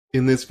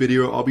In this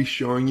video, I'll be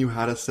showing you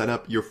how to set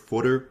up your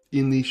footer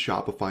in the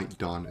Shopify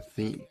Dawn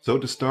theme. So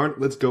to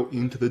start, let's go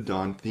into the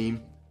Dawn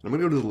theme. I'm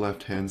going to go to the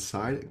left-hand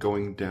side,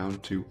 going down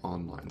to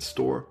Online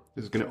Store.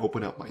 This is going to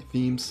open up my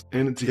themes.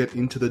 And to get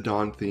into the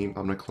Dawn theme,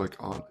 I'm going to click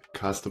on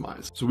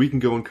Customize. So we can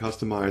go and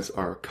customize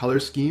our color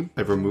scheme.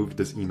 I've removed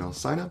this email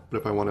sign-up, but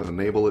if I want to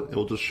enable it,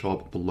 it'll just show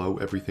up below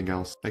everything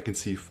else. I can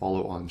see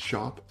Follow on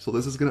Shop. So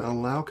this is going to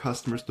allow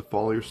customers to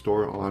follow your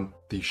store on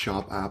the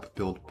Shop app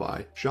built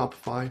by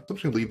Shopify. So I'm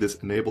just going to leave this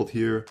enabled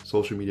here.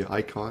 Social media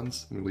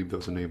icons, I'm going to leave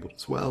those enabled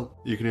as well.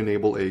 You can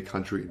enable a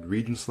country and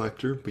region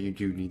selector, but you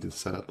do need to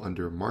set up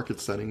under market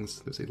settings.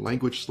 There's a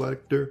language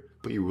selector,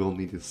 but you will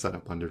need to set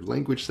up under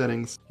language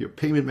settings. Your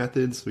payment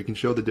methods, we can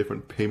show the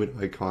different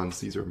payment icons.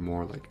 These are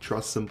more like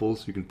trust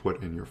symbols you can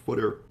put in your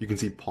footer. You can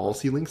see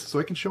policy links, so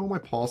I can show my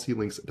policy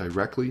links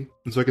directly.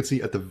 And so I can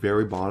see at the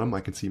very bottom, I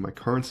can see my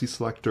currency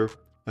selector,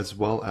 as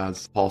well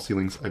as policy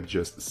links I've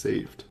just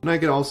saved. And I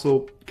can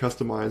also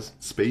customize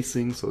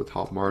spacing, so the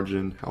top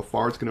margin, how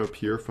far it's going to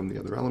appear from the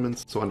other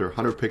elements. So under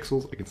 100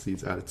 pixels, I can see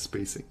it's added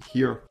spacing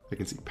here. I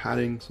can see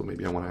padding, so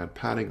maybe I want to add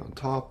padding on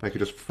top. I could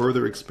just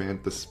further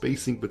expand the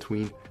spacing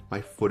between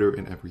my footer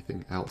and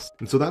everything else.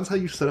 And so that's how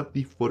you set up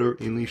the footer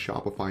in the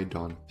Shopify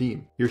Dawn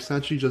theme. You're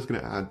essentially just going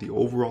to add the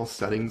overall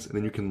settings, and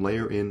then you can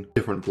layer in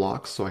different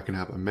blocks. So I can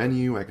have a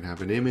menu, I can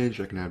have an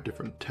image, I can have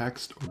different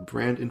text or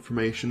brand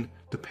information,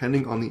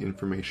 depending on the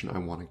information I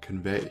want to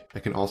convey. I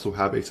can also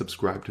have a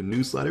subscribe to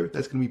newsletter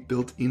that's going to be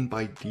built in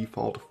by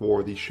default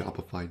for the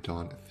Shopify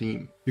Dawn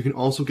theme. You can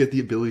also get the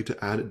ability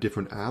to add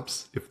different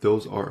apps if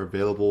those are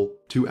available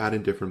to add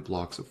in different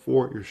blocks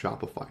for your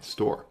Shopify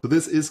store. So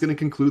this is going to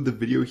conclude the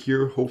video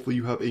here. Hopefully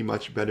you have a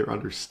much better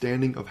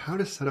understanding of how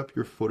to set up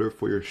your footer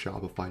for your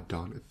Shopify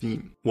Dawn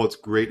theme. What's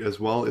great as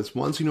well is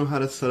once you know how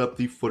to set up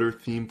the footer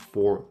theme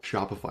for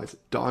Shopify's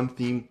Dawn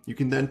theme, you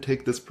can then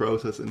take this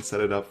process and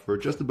set it up for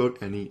just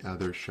about any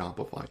other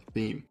Shopify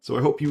theme. So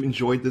I hope you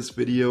enjoyed this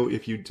video.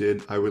 If you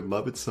did, I would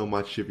love it so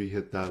much if you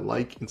hit that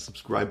like and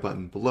subscribe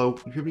button below.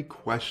 If you have any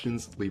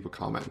questions, leave a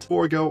comment.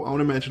 Before I go, I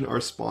want to mention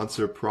our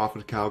sponsor,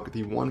 ProfitCalc,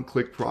 the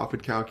one-click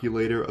profit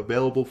calculator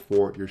available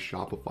for your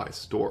Shopify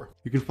store.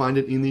 You can find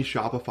it in the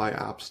Shopify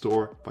App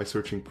Store by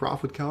searching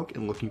ProfitCalc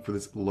and looking for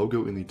this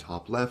logo in the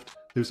top left.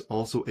 There's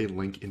also a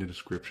link in the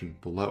description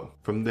below.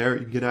 From there,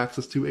 you can get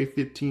access to a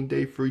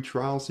 15-day free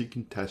trial so you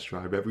can test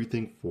drive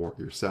everything for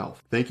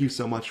yourself. Thank you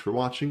so much for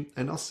watching,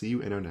 and I'll see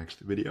you in our next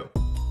video.